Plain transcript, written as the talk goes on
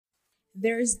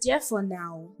There is therefore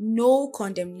now no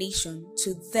condemnation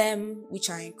to them which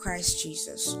are in Christ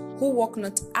Jesus, who walk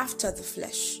not after the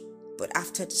flesh, but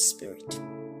after the Spirit.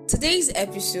 Today's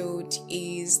episode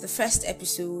is the first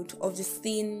episode of the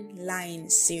Thin Line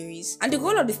series. And the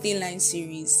goal of the Thin Line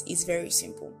series is very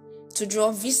simple: to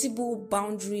draw visible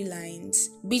boundary lines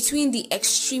between the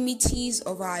extremities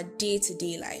of our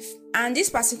day-to-day life. And this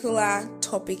particular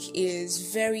topic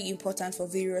is very important for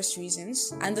various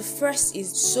reasons. And the first is,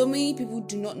 so many people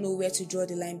do not know where to draw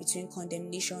the line between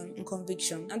condemnation and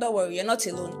conviction. And don't worry, you're not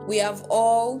alone. We have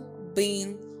all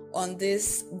been on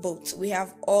this boat. We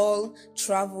have all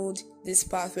traveled this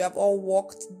path. We have all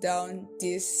walked down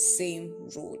this same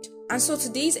road. And so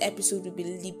today's episode will be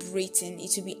liberating,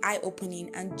 it will be eye-opening,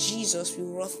 and Jesus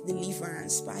will wrought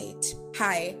deliverance by it.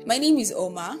 Hi, my name is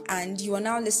Oma, and you are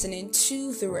now listening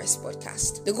to the Rest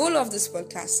Podcast. The goal of this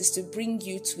podcast is to bring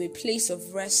you to a place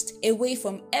of rest, away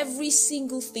from every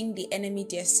single thing the enemy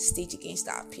dares to stage against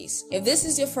our peace. If this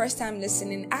is your first time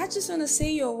listening, I just want to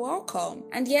say you're welcome.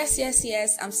 And yes,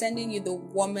 I'm sending you the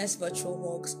warmest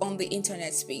virtual hugs on the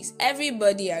internet space.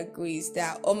 Everybody agrees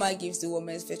that Oma gives the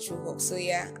warmest virtual hugs. So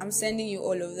yeah, I'm sending you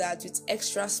all of that with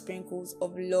extra sprinkles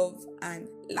of love and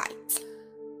light.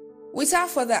 Without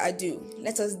further ado,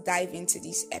 let us dive into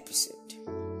this episode.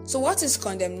 So what is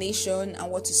condemnation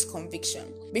and what is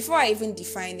conviction? Before I even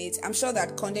define it, I'm sure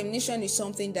that condemnation is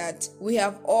something that we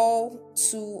have all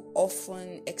too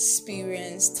often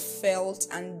experienced, felt,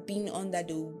 and been under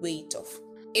the weight of.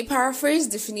 A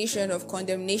paraphrased definition of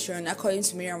condemnation, according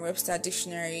to Merriam-Webster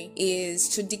Dictionary, is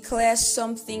to declare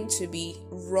something to be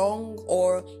wrong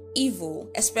or evil,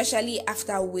 especially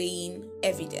after weighing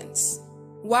evidence.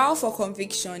 While for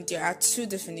conviction, there are two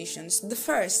definitions. The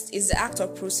first is the act or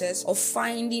process of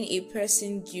finding a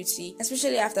person guilty,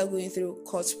 especially after going through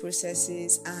court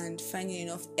processes and finding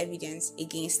enough evidence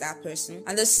against that person.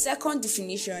 And the second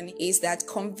definition is that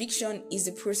conviction is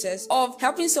the process of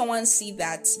helping someone see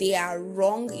that they are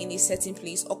wrong in a certain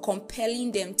place, or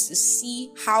compelling them to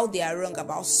see how they are wrong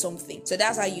about something. So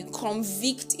that's how you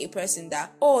convict a person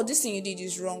that, oh, this thing you did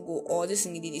is wrong, or this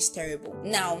thing you did is terrible.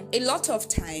 Now, a lot of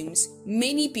times,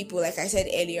 many people, like I said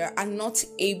earlier, are not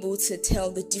able to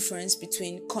tell the difference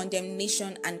between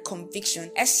condemnation and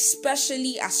conviction,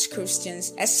 especially as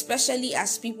Christians, especially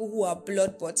as people who are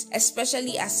blood-bought,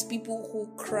 especially as people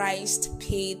who Christ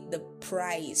paid the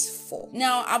price for.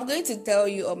 Now, I'm going to tell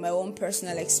you of my own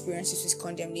personal experiences with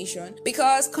condemnation,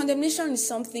 because condemnation is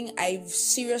something I've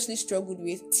seriously struggled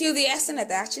with, till the extent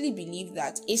that I actually believe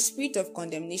that a spirit of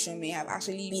condemnation may have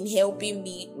actually been helping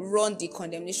me run the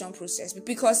condemnation process,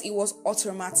 because it was automatic.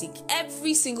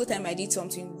 Every single time I did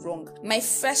something wrong, my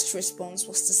first response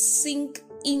was to sink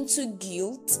into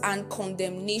guilt and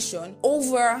condemnation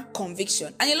over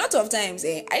conviction. And a lot of times,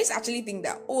 I used to actually think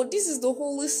that, oh, this is the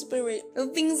Holy Spirit. The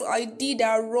things I did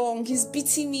are wrong. He's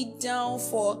beating me down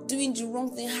for doing the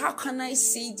wrong thing. How can I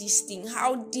say this thing?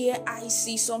 How dare I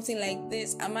say something like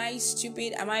this? Am I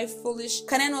stupid? Am I foolish?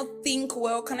 Can I not think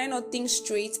well? Can I not think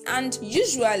straight? And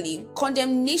usually,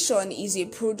 condemnation is a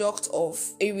product of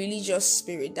a religious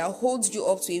spirit that holds you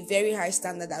up to a very high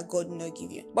standard that God will not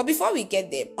give you. But before we get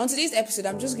there, on today's episode,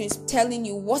 I'm just going to telling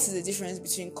you what is the difference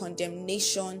between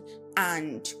condemnation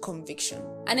and conviction.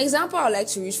 An example I would like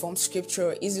to use from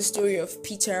scripture is the story of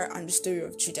Peter and the story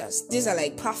of Judas. These are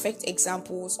like perfect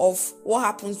examples of what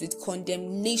happens with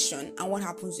condemnation and what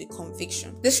happens with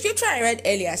conviction. The scripture I read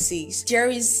earlier says, there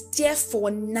is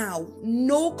therefore now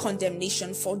no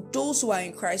condemnation for those who are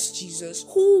in Christ Jesus,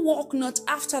 who walk not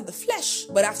after the flesh,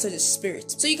 but after the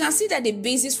Spirit. So you can see that the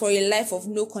basis for a life of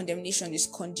no condemnation is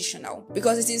conditional,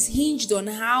 because it is hinged on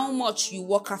how much you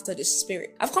walk after the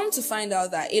Spirit. I've come to find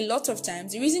out that a lot of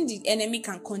times, the reason the enemy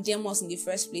can condemn us in the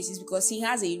first place is because he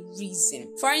has a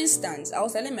reason. For instance, I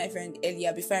was telling my friend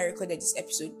earlier before I recorded this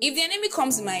episode, if the enemy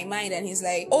comes in my mind and he's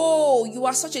like, oh, you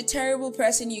are such a terrible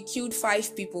person, you killed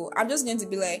 5 people, I'm just going to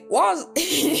be like,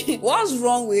 what's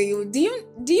wrong with you?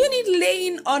 Do you need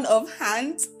laying on of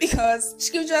hands? Because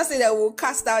scripture says that we'll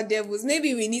cast out devils.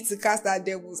 Maybe we need to cast out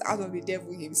devils out of the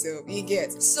devil himself. You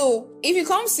get? So if he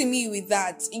comes to me with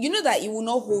that, you know that it will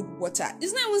not hold water.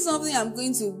 It's not even something I'm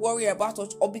going to worry about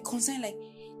or be concerned like,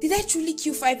 did I truly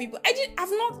kill 5 people?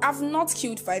 I've not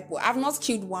killed 5 people. I've not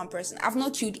killed 1 person. I've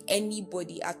not killed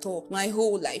anybody at all my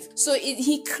whole life. So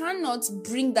he cannot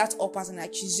bring that up as an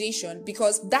accusation,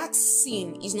 because that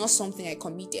sin is not something I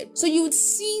committed. So you would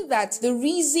see that the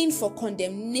reason for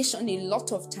condemnation a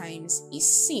lot of times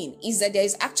is sin, is that there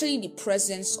is actually the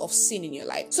presence of sin in your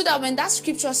life. So that when that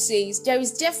scripture says, there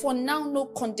is therefore now no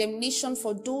condemnation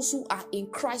for those who are in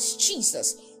Christ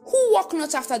Jesus, who walk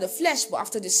not after the flesh but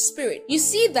after the Spirit, you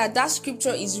see that scripture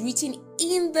is written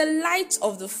in the light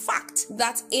of the fact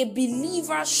that a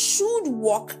believer should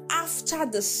walk after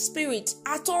the Spirit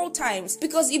at all times.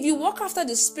 Because if you walk after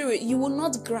the Spirit, you will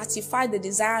not gratify the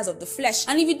desires of the flesh.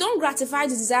 And if you don't gratify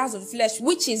the desires of the flesh,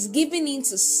 which is giving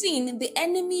into sin, the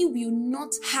enemy will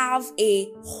not have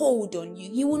a hold on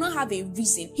you. He will not have a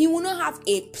reason. He will not have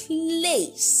a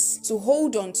place to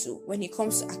hold on to when he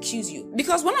comes to accuse you.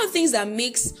 Because one of the things that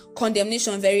makes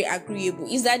condemnation very agreeable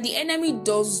is that the enemy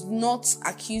does not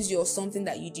accuse you of something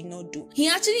that you did not do. He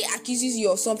actually accuses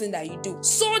you of something that you do,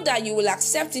 so that you will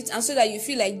accept it and so that you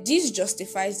feel like this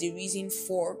justifies the reason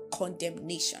for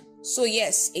condemnation. So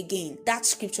yes, again, that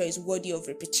scripture is worthy of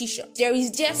repetition. There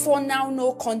is therefore now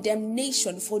no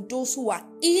condemnation for those who are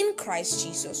in Christ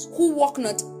Jesus, who walk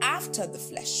not after the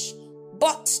flesh,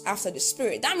 but after the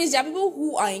Spirit. That means there are people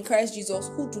who are in Christ Jesus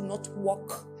who do not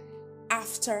walk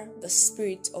after the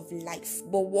Spirit of life,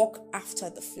 but walk after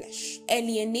the flesh.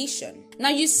 Alienation. Now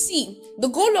you see, the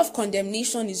goal of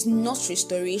condemnation is not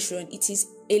restoration, it is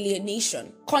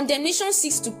alienation. Condemnation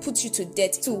seeks to put you to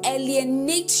death, to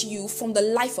alienate you from the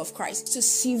life of Christ, to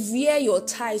sever your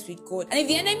ties with God. And if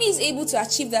the enemy is able to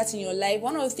achieve that in your life,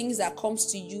 one of the things that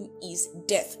comes to you is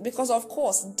death. Because of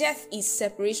course, death is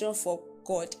separation from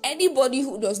God. Anybody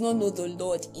who does not know the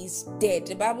Lord is dead.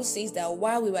 The Bible says that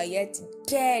while we were yet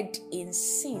dead in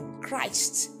sin,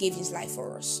 Christ gave his life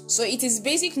for us. So it is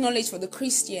basic knowledge for the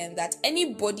Christian that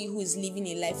anybody who is living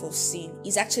a life of sin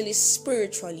is actually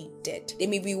spiritually dead. They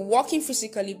may be walking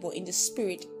physically, but in the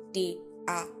spirit, they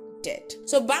are dead.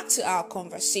 So back to our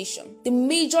conversation. The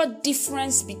major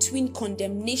difference between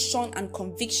condemnation and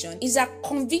conviction is that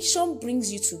conviction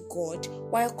brings you to God,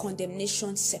 while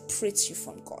condemnation separates you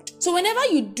from God. So whenever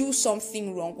you do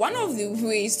something wrong, one of the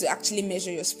ways to actually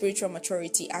measure your spiritual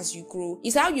maturity as you grow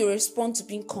is how you respond to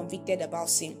being convicted about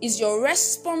sin. Is your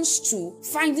response to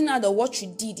finding out that what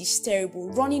you did is terrible,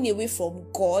 running away from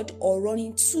God or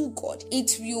running to God?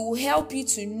 It will help you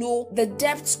to know the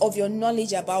depths of your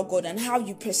knowledge about God and how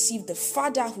you perceive the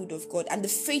fatherhood of God and the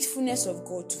faithfulness of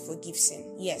God to forgive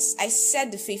sin. Yes, I said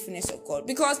the faithfulness of God,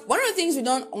 because one of the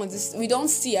things we don't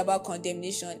see about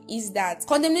condemnation is that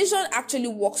condemnation actually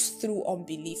works through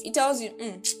unbelief. It tells you,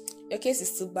 your case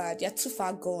is too bad, you're too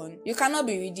far gone, you cannot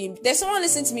be redeemed. There's someone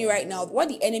listening to me right now. What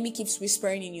the enemy keeps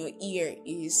whispering in your ear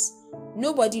is,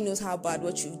 nobody knows how bad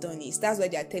what you've done is. That's why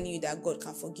they are telling you that God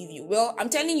can forgive you. Well, I'm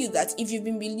telling you that if you've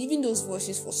been believing those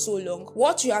voices for so long,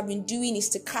 what you have been doing is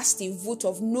to cast a vote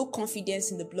of no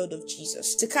confidence in the blood of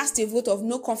Jesus, to cast a vote of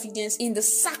no confidence in the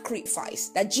sacrifice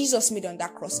that Jesus made on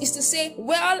that cross. Is to say,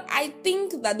 well, I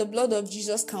think that the blood of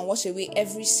Jesus can wash away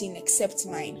every sin except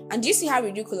mine. And do you see how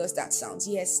ridiculous that sounds?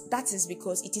 Yes, that is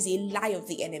because it is a lie of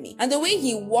the enemy. And the way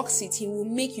he works it, he will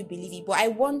make you believe it. But I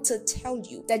want to tell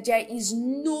you that there is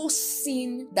no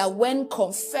sin that when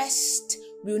confessed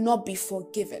will not be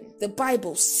forgiven. The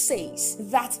Bible says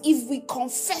that if we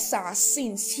confess our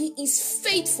sins, he is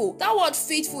faithful. That word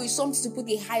faithful is something to put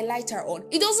a highlighter on.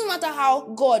 It doesn't matter how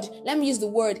God, let me use the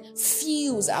word,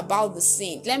 feels about the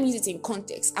sin. Let me use it in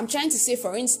context. I'm trying to say,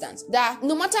 for instance, that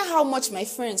no matter how much my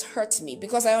friends hurt me,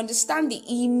 because I understand the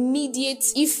immediate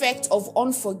effect of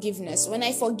unforgiveness, when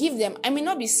I forgive them, I may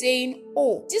not be saying,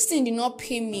 oh, this thing did not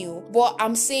pay me, but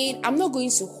I'm saying I'm not going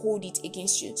to hold it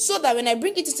against you. So that when I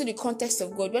bring it into the context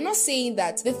of God, we're not saying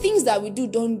that the things that we do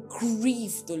don't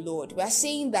grieve the Lord. We're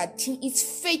saying that he is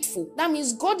faithful. That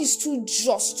means God is too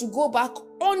just to go back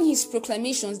on his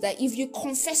proclamations that if you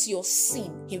confess your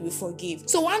sin, he will forgive.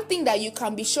 So one thing that you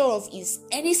can be sure of is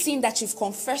any sin that you've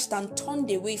confessed and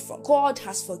turned away from, God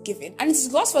has forgiven. And it is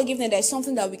God's forgiveness that is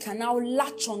something that we can now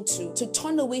latch onto, to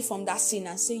turn away from that sin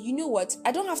and say, you know what?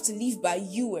 I don't have to live by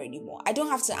you anymore. I don't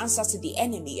have to answer to the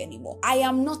enemy anymore. I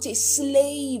am not a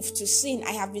slave to sin.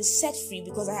 I have been set free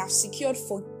because I have secured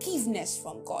forgiveness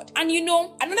from God. And you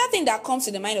know, another thing that comes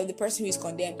to the mind of the person who is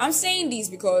condemned, I'm saying this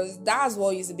because that's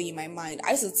what used to be in my mind.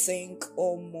 I used to think,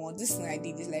 oh more, this thing I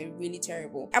did is like really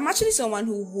terrible. I'm actually someone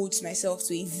who holds myself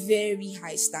to a very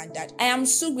high standard. I am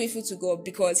so grateful to God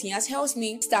because he has helped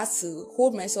me start to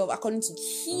hold myself according to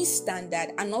his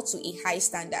standard and not to a high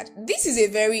standard. This is a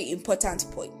very important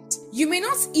point. You may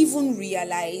not even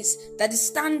realize that the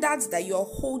standards that you're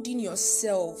holding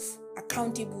yourself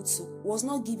accountable to was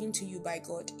not given to you by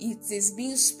God. It is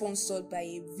being sponsored by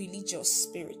a religious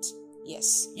spirit.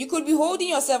 Yes, you could be holding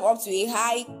yourself up to a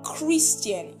high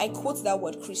Christian, I quote that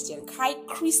word Christian, high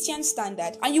Christian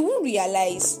standard, and you won't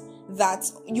realize that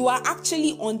you are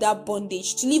actually under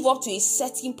bondage to live up to a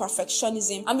certain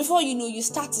perfectionism, and before you know, you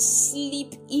start to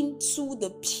slip into the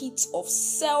pit of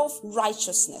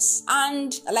self-righteousness.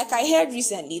 And like I heard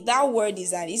recently, that word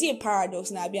is a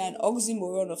paradox, now be an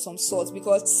oxymoron of some sort,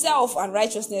 because self and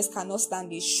righteousness cannot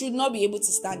stand, it should not be able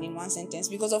to stand in one sentence,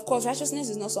 because of course righteousness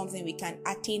is not something we can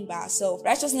attain by ourselves.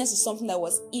 Righteousness is something that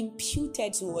was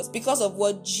imputed to us because of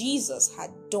what Jesus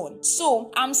had done.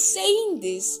 So I'm saying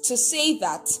this to say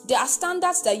that there are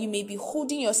standards that you may be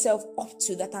holding yourself up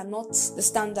to that are not the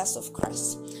standards of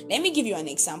Christ. Let me give you an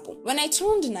example. When I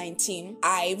turned 19,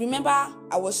 I remember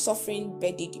I was suffering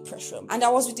birthday depression, and I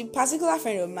was with a particular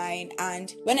friend of mine,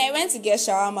 and when I went to get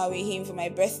shawarma with him for my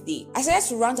birthday, I started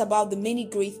to rant about the many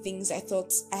great things I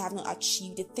thought I have not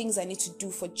achieved, the things I need to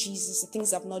do for Jesus, the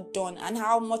things I've not done, and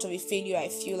how much of a failure I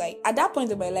feel like. At that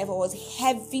point in my life, I was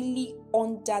heavily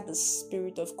under the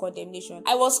spirit of condemnation.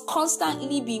 I was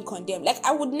constantly being condemned. Like,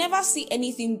 I would never see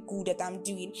anything good that I'm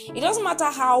doing. It doesn't matter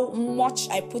how much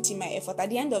I put in my effort. At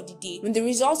the end of the day, when the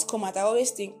results come out, I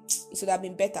always think it would have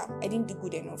been better. I didn't do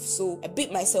good enough. So I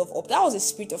beat myself up. That was a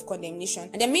spirit of condemnation.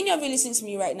 And there are many of you listening to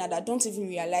me right now that don't even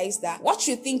realize that what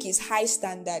you think is high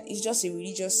standard is just a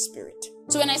religious spirit.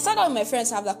 So when I sat down with my friends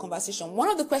to have that conversation, one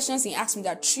of the questions he asked me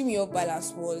that threw me off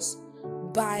balance was,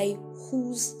 by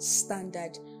whose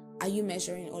standard are you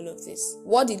measuring all of this?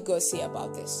 What did God say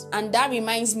about this? And that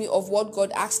reminds me of what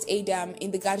God asked Adam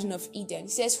in the Garden of Eden. He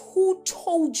says, who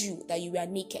told you that you were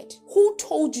naked? Who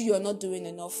told you you're not doing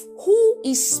enough? Who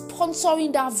is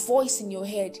sponsoring that voice in your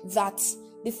head that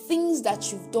the things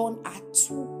that you've done are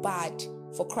too bad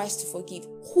for Christ to forgive?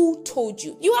 Who told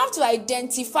you? You have to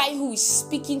identify who is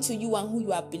speaking to you and who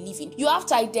you are believing. You have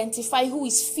to identify who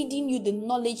is feeding you the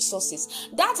knowledge sources.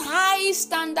 That high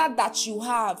standard that you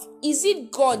have, is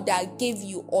it God that gave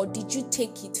you, or did you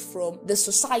take it from the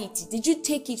society? Did you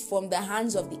take it from the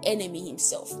hands of the enemy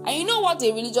himself? And you know what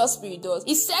a religious spirit does?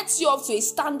 It sets you up to a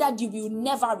standard you will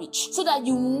never reach, so that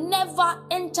you never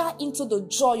enter into the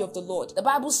joy of the Lord. The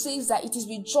Bible says that it is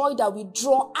with joy that we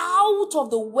draw out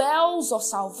of the wells of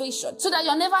salvation, so that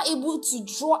you're never able to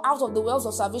draw out of the wells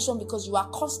of salvation because you are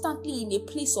constantly in a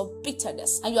place of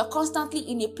bitterness, and you are constantly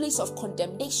in a place of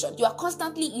condemnation. You are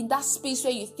constantly in that space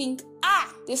where you think,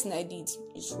 this thing I did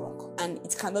is wrong and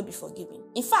it cannot be forgiven.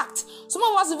 In fact, some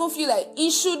of us even feel like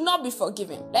it should not be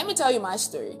forgiven. Let me tell you my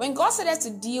story. When God started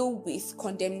to deal with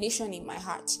condemnation in my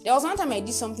heart, there was one time I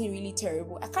did something really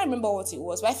terrible. I can't remember what it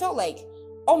was, but I felt like,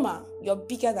 Oma, you're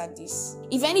bigger than this.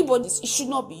 If anybody, it should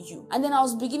not be you. And then I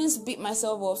was beginning to beat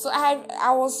myself up. So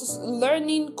I was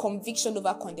learning conviction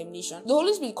over condemnation. The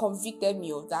Holy Spirit convicted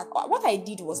me of that. What I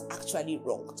did was actually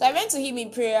wrong. So I went to him in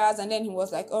prayers, and then he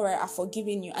was like, all right, I've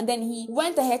forgiven you. And then he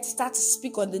went ahead to start to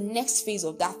speak on the next phase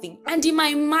of that thing. And in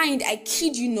my mind, I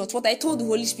kid you not, what I told the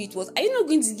Holy Spirit was, are you not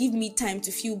going to give me time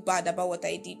to feel bad about what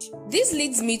I did? This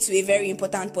leads me to a very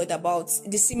important point about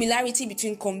the similarity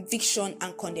between conviction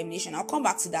and condemnation. I'll come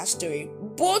back to that story.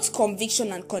 Both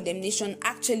conviction and condemnation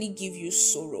actually give you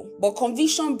sorrow, but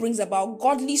conviction brings about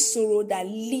godly sorrow that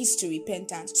leads to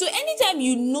repentance. So anytime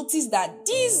you notice that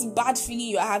this bad feeling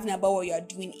you are having about what you are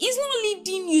doing is not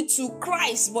leading you to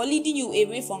Christ, but leading you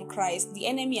away from Christ, the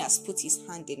enemy has put his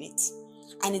hand in it,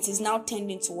 and it is now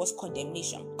tending towards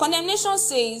condemnation. Condemnation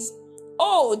says,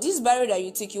 oh, this burial that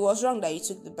you took, it was wrong that you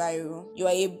took the burial. You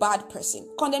are a bad person.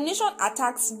 Condemnation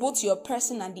attacks both your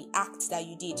person and the act that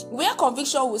you did. Where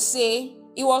conviction will say,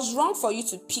 it was wrong for you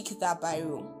to pick that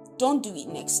burial. Don't do it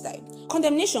next time.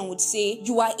 Condemnation would say,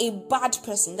 you are a bad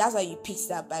person. That's why you picked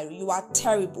that burial. You are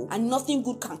terrible and nothing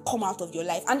good can come out of your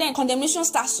life. And then condemnation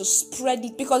starts to spread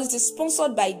it because it is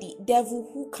sponsored by the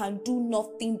devil, who can do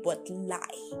nothing but lie.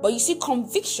 But you see,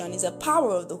 conviction is a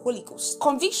power of the Holy Ghost.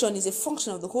 Conviction is a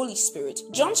function of the Holy Spirit.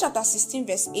 John chapter 16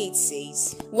 verse 8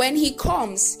 says, when he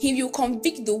comes, he will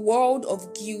convict the world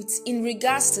of guilt in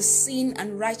regards to sin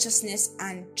and righteousness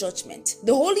and judgment.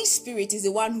 The Holy Spirit is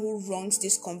the one who runs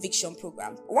this conviction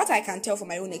program. What I can tell from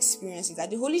my own experience is that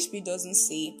the Holy Spirit doesn't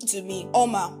say to me,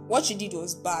 Oma, what you did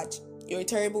was bad. You're a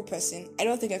terrible person. I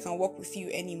don't think I can work with you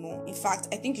anymore. In fact,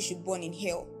 I think you should burn in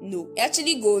hell. No. It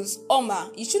actually goes,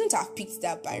 Oma, you shouldn't have picked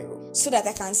that burial. So that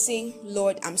I can say,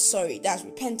 Lord, I'm sorry. That's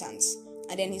repentance.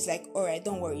 And then he's like, all right,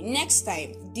 don't worry. Next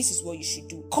time, this is what you should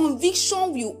do.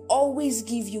 Conviction will always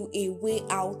give you a way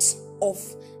out of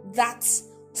that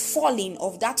falling,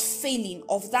 of that failing,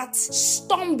 of that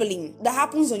stumbling that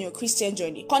happens on your Christian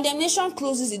journey. Condemnation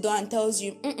closes the door and tells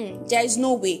you, there is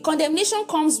no way. Condemnation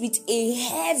comes with a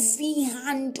heavy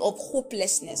hand of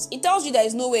hopelessness. It tells you there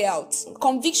is no way out.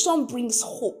 Conviction brings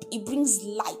hope. It brings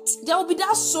light. There will be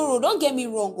that sorrow. Don't get me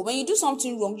wrong. When you do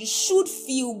something wrong, you should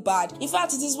feel bad. In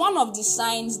fact, it is one of the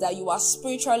signs that you are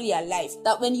spiritually alive.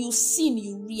 That when you sin,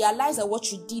 you realize that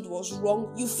what you did was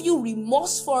wrong. You feel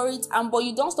remorse for it, but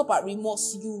you don't stop at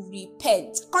remorse. You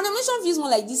repent. Condemnation feels more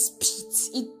like this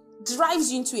pit. It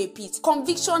drives you into a pit.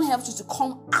 Conviction helps you to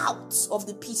come out of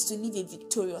the pit to live a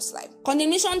victorious life.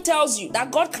 Condemnation tells you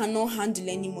that God cannot handle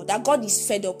anymore, that God is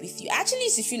fed up with you. I actually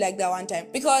used to feel like that one time,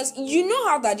 because you know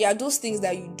how that there are those things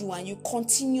that you do and you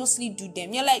continuously do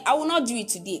them. You're like, I will not do it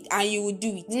today, and you will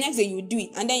do it. The next day you will do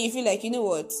it, and then you feel like, you know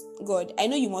what, God, I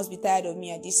know you must be tired of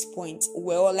me at this point.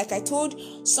 Well, like I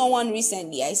told someone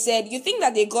recently, I said, you think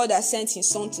that the God that sent his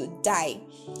son to die,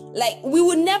 like, we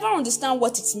would never understand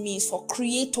what it means for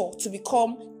creator to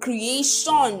become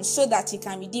creation so that he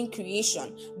can redeem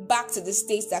creation back to the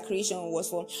state that creation was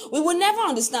from. We will never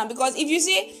understand, because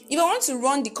if I want to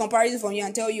run the comparison from you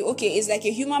and tell you, okay, it's like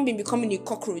a human being becoming a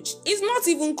cockroach, it's not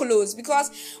even close,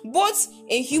 because both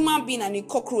a human being and a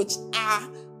cockroach are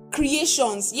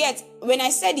creations. Yet when I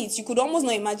said it, you could almost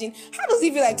not imagine, how does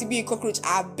it feel like to be a cockroach?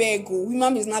 I beg,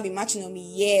 human beings now be matching on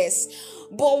me. Yes,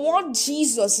 but what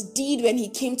Jesus did when he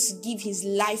came to give his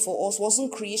life for us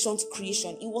wasn't creation to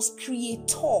creation, it was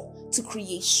creator to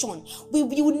creation. We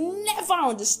will never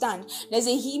understand. There's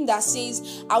a hymn that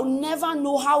says, I'll never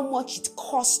know how much it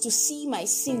costs to see my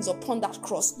sins upon that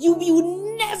cross. You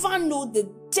will never know the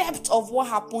depth of what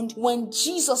happened when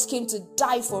Jesus came to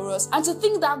die for us. And to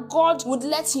think that God would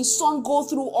let his son go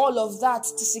through all of that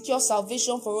to secure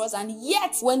salvation for us, and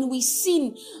yet when we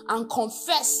sin and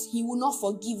confess, he will not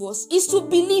forgive us, is to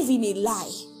believe in a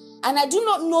lie. And I do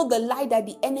not know the lie that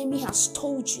the enemy has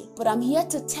told you, but I'm here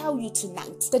to tell you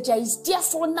tonight that there is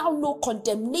therefore now no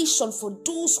condemnation for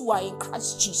those who are in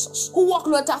Christ Jesus, who walk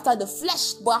not after the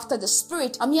flesh, but after the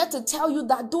Spirit. I'm here to tell you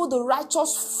that though the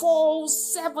righteous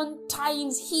falls 7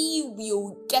 times, he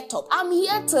will get up. I'm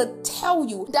here to tell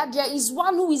you that there is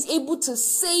one who is able to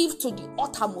save to the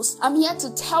uttermost. I'm here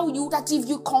to tell you that if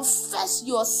you confess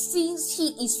your sins,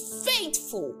 he is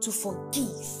faithful to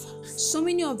forgive. So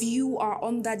many of you are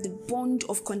under the bond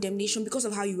of condemnation because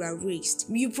of how you were raised.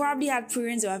 You probably had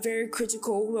parents that were very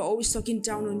critical, who were always talking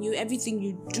down on you. Everything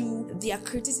you do, their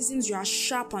criticisms, you are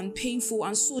sharp and painful,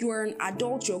 and so you're an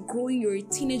adult, you're growing, you're a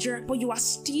teenager, but you are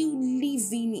still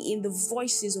living in the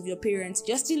voices of your parents.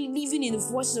 You're still living in the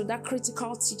voices of that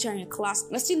critical teacher in class.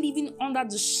 You're still living under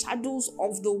the shadows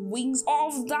of the wings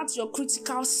of that your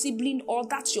critical sibling or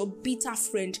that your bitter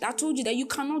friend that told you that you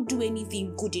cannot do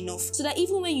anything good enough. So that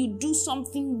even when you do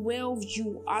something well,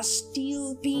 you are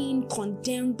still being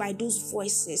condemned by those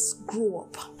voices. Grow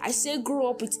up. I say grow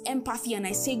up with empathy, and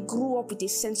I say grow up with a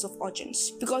sense of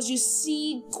urgency, because you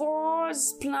see,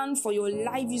 God's plan for your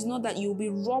life is not that you'll be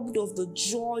robbed of the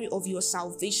joy of your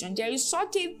salvation. There is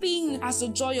such a thing as the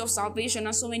joy of salvation,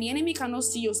 and so when the enemy cannot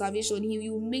see your salvation, he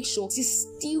will make sure to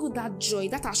steal that joy,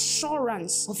 that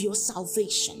assurance of your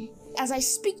salvation. As I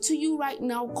speak to you right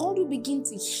now, God will begin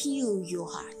to heal your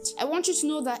heart. I want you to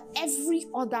know that every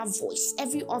other voice,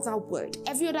 every other word,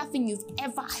 every other thing you've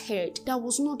ever heard that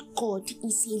was not God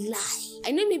is a lie.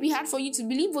 I know it may be hard for you to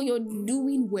believe, but you're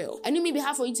doing well. I know it may be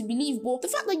hard for you to believe, but the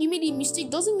fact that you made a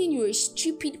mistake doesn't mean you're a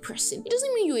stupid person. It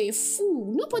doesn't mean you're a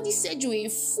fool. Nobody said you're a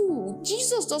fool.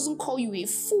 Jesus doesn't call you a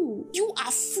fool. You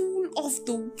are full of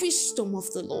the wisdom of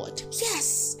the Lord.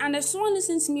 Yes. And if someone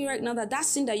listens to me right now, that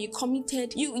sin that you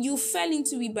committed, you fell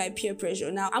into it by peer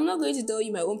pressure. Now, I'm not going to tell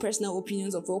you my own personal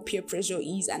opinions of what peer pressure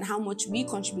is and how much we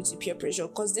contribute to peer pressure,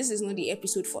 because this is not the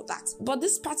episode for that. But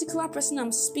this particular person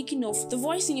I'm speaking of, the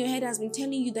voice in your head has been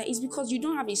telling you that it's because you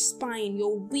don't have a spine,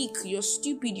 you're weak, you're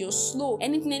stupid, you're slow.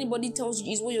 Anything anybody tells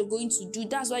you is what you're going to do.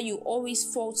 That's why you always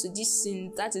fall to this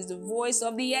sin. That is the voice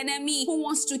of the enemy who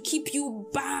wants to keep you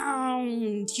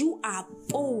bound. You are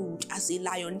bold as a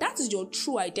lion. That is your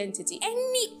true identity.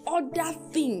 Any other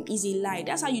thing is a lie.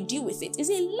 That's how you deal with it. It's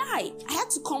a lie. I had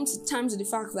to come to terms with the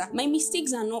fact that my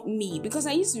mistakes are not me, because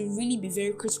I used to really be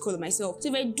very critical of myself. So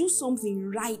if I do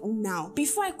something right now,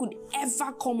 before I could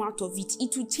ever come out of it,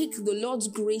 it would take the Lord's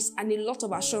grace and a lot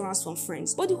of assurance from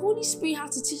friends. But the Holy Spirit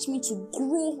had to teach me to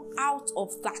grow out of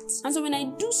that. And so when I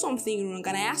do something wrong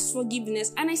and I ask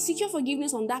forgiveness and I secure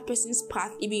forgiveness on that person's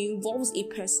path, if it involves a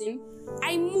person,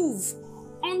 I move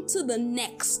on to the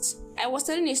next. I was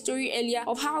telling a story earlier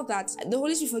of how that the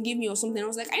Holy Spirit forgive me or something. I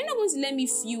was like, are you not going to let me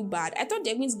feel bad? I thought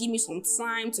they were going to give me some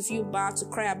time to feel bad, to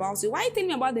cry about it. Why are you telling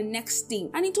me about the next thing?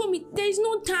 And he told me, there is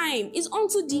no time. It's on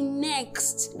to the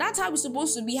next. That's how it's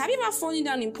supposed to be. Have you ever fallen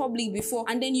down in public before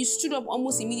and then you stood up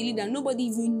almost immediately that nobody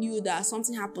even knew that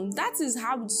something happened? That is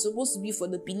how it's supposed to be for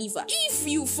the believer. If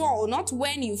you fall, not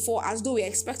when you fall, as though we're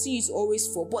expecting you to always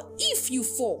fall, but if you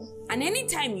fall, and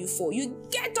anytime you fall, you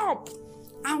get up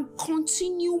and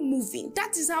continue moving.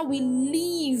 That is how we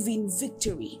live in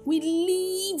victory. We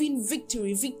live in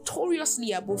victory,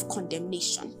 victoriously above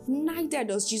condemnation. Neither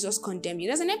does Jesus condemn you.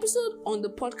 There's an episode on the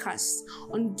podcast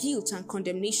on guilt and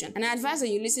condemnation, and I advise that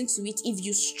you listen to it if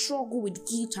you struggle with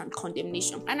guilt and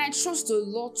condemnation. And I trust the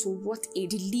Lord to work a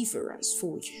deliverance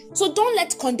for you. So don't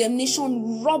let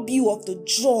condemnation rob you of the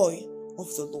joy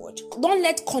of the Lord. Don't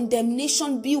let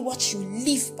condemnation be what you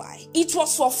live by. It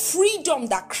was for freedom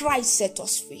that Christ set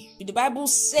us free. The Bible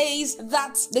says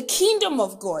that the kingdom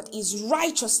of God is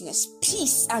righteousness,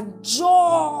 peace, and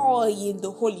joy in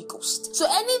the Holy Ghost. So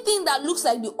anything that looks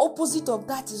like the opposite of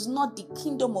that is not the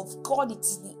kingdom of God. It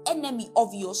is the enemy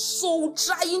of your soul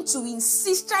trying to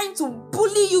insist, trying to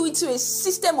bully you into a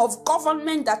system of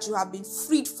government that you have been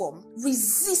freed from.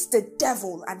 Resist the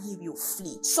devil and he will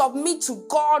flee. Submit to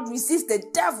God, resist the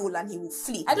devil and he will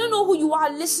flee. I don't know who you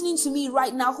are listening to me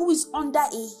right now who is under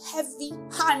a heavy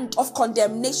hand of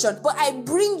condemnation, but I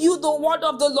bring you the word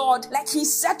of the Lord. Like he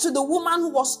said to the woman who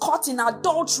was caught in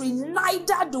adultery,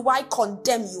 neither do I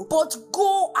condemn you, but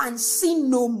go and sin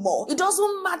no more. It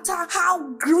doesn't matter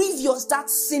how grievous that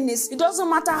sin is. It doesn't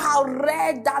matter how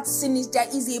red that sin is. There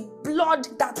is a blood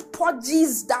that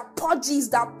purges,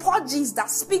 that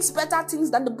speaks better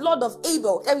things than the blood of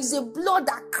Abel. There is a blood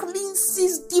that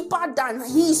cleanses deeper than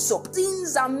hyssop,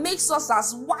 things that makes us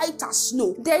as white as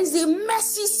snow. There is a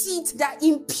mercy seat that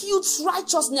imputes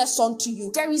righteousness unto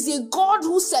you. There is a God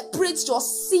who separates your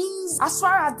sins as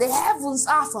far as the heavens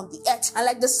are from the earth. And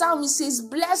like the psalmist says,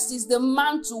 blessed is the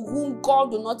man to whom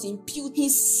God will not impute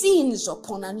his sins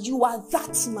upon, and you are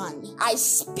that man. I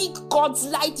speak God's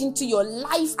light into your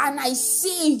life and I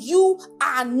say you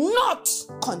are not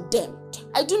condemned.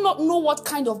 I do not know what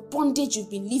kind of bondage you've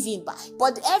been living by,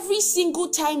 but every single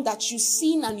time that you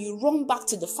sin and you run back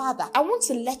to the Father, I want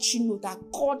to let you know that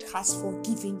God has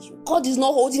forgiven you. God is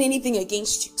not holding anything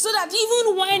against you. So that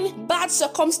even when bad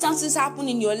circumstances happen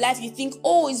in your life, you think,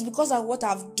 oh, it's because of what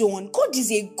I've done. God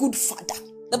is a good Father.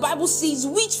 The Bible says,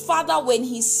 which father when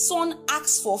his son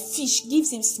asks for fish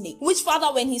gives him snake? Which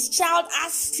father when his child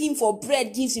asks him for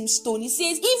bread gives him stone? He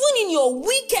says, even in your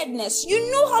wickedness, you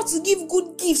know how to give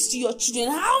good gifts to your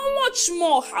children. How much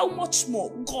more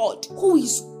God, who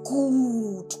is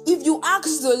good. If you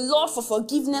ask the Lord for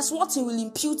forgiveness, what he will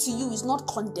impute to you is not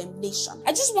condemnation.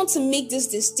 I just want to make this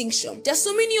distinction. There's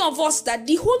so many of us that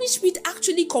the Holy Spirit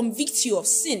actually convicts you of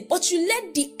sin, but you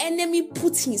let the enemy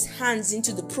put his hands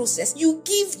into the process. You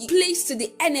give place to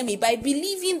the enemy by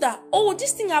believing that, oh,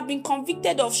 this thing I've been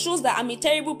convicted of shows that I'm a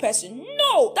terrible person.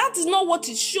 No, that is not what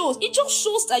it shows. It just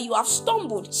shows that you have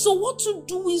stumbled. So what to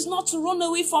do is not to run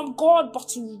away from God, but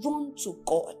to run to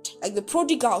God. Like the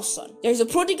prodigal son. There is a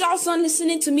prodigal son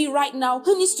listening to me right now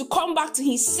who needs to come back to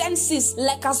his senses,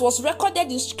 like as was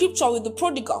recorded in scripture with the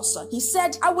prodigal son. He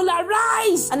said, I will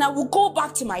arise and I will go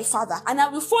back to my father and I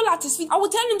will fall at his feet. I will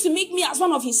tell him to make me as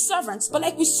one of his servants. But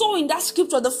like we saw in that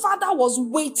scripture, the father was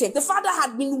waiting. The father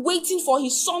had been waiting for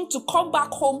his son to come back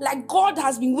home, like God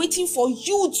has been waiting for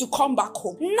you to come back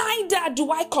home. Neither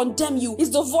do I condemn you. It's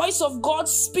the voice of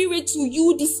God's Spirit to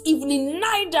you this evening.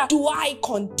 Neither do I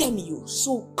condemn you.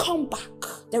 So come back.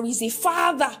 There is a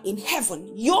Father in heaven,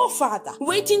 your Father,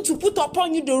 waiting to put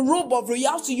upon you the robe of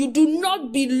royalty. You do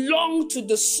not belong to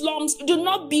the slums. You do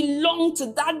not belong to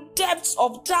that depths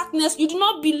of darkness. You do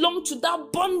not belong to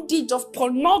that bondage of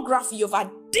pornography, of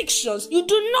addictions. You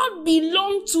do not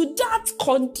belong to that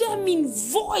condemning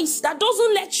voice that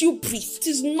doesn't let you breathe. It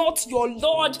is not your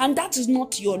Lord and that is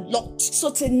not your lot.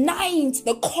 So tonight,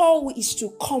 the call is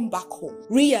to come back home.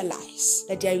 Realize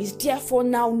that there is therefore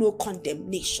now no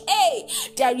condemnation. Hey,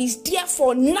 there is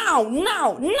therefore now,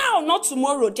 not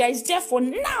tomorrow. There is therefore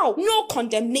now no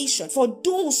condemnation for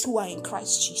those who are in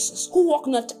Christ Jesus, who walk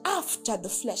not after the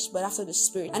flesh, but after the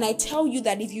Spirit. And I tell you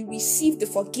that if you receive the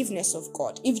forgiveness of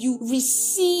God, if you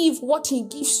receive receive what he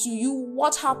gives to you,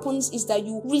 what happens is that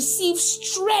you receive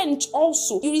strength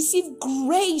also. You receive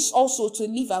grace also to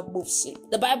live above sin.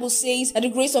 The Bible says that the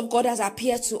grace of God has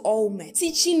appeared to all men,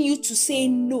 teaching you to say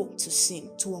no to sin,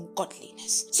 to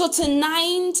ungodliness. So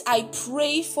tonight, I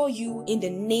pray for you in the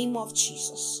name of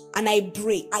Jesus. And I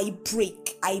break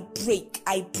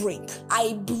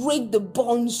the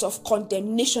bonds of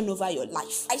condemnation over your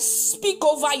life. I speak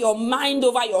over your mind,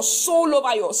 over your soul,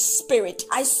 over your spirit.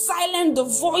 I silence the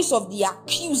voice of the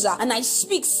accuser and I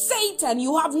speak, Satan,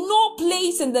 you have no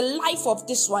place in the life of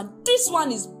this one. This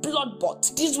one is blood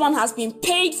bought. This one has been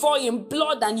paid for in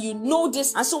blood and you know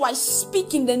this. And so I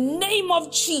speak in the name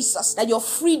of Jesus that your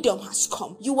freedom has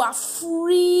come. You are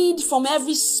freed from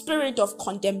every spirit of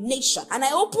condemnation. And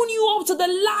I open you up to the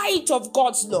light of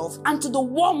God's love and to the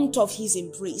warmth of his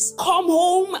embrace. Come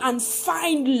home and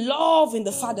find love in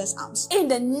the Father's arms. In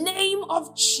the name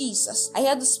of Jesus, I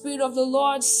hear the Spirit of the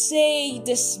Lord say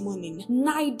this morning,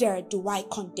 neither do I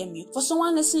condemn you. For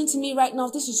someone listening to me right now,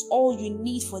 this is all you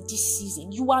need for this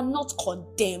season. You are not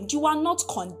condemned. You are not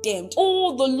condemned.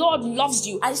 Oh, the Lord loves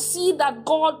you. I see that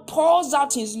God pours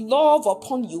out his love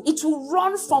upon you. It will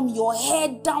run from your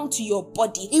head down to your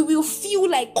body. It will feel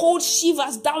like cold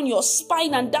shivers down your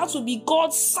spine, and that will be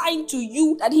God's sign to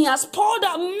you that he has poured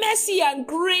out mercy and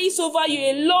grace over you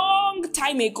a long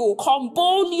time ago. Come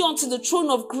boldly onto the throne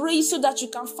of grace so that you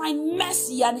can find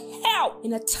mercy and help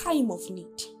in a time of need.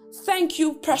 Thank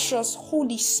you, precious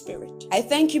Holy Spirit. I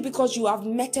thank you because you have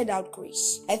meted out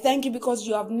grace. I thank you because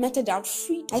you have meted out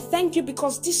freedom. I thank you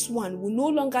because this one will no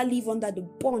longer live under the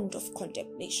bond of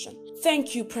condemnation.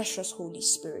 Thank you, precious Holy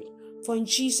Spirit. For in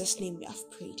Jesus' name we have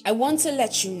prayed. I want to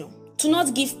let you know, do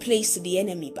not give place to the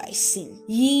enemy by sin.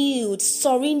 Yield,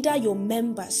 surrender your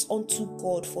members unto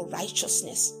God for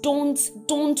righteousness. Don't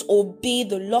obey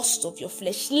the lust of your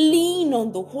flesh. Lean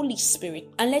on the Holy Spirit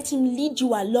and let him lead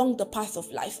you along the path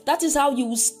of life. That is how you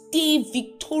will stay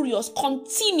victorious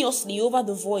continuously over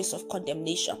the voice of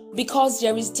condemnation. Because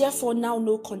there is therefore now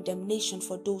no condemnation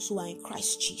for those who are in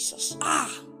Christ Jesus.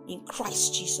 In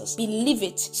Christ Jesus. Believe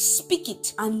it, speak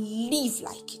it, and live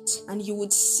like it. And you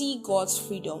would see God's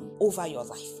freedom over your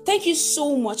life. Thank you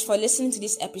so much for listening to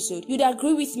this episode. You'd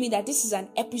agree with me that this is an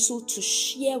episode to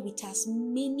share with as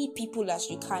many people as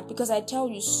you can. Because I tell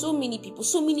you, so many people,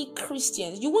 so many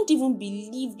Christians, you won't even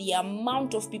believe the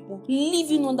amount of people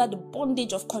living under the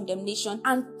bondage of condemnation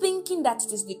and thinking that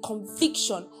it is the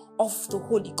conviction of the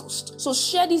Holy Ghost. So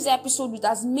share this episode with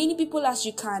as many people as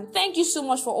you can. Thank you so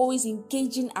much for always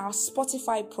engaging our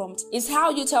Spotify prompt. It's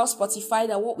how you tell Spotify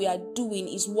that what we are doing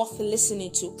is worth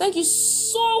listening to. Thank you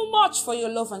so much for your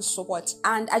love and support.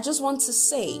 And I just want to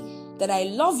say that I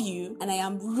love you and I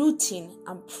am rooting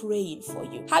and praying for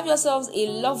you. Have yourselves a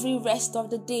lovely rest of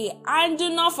the day. And do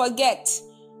not forget,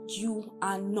 you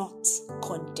are not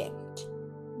condemned.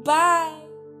 Bye.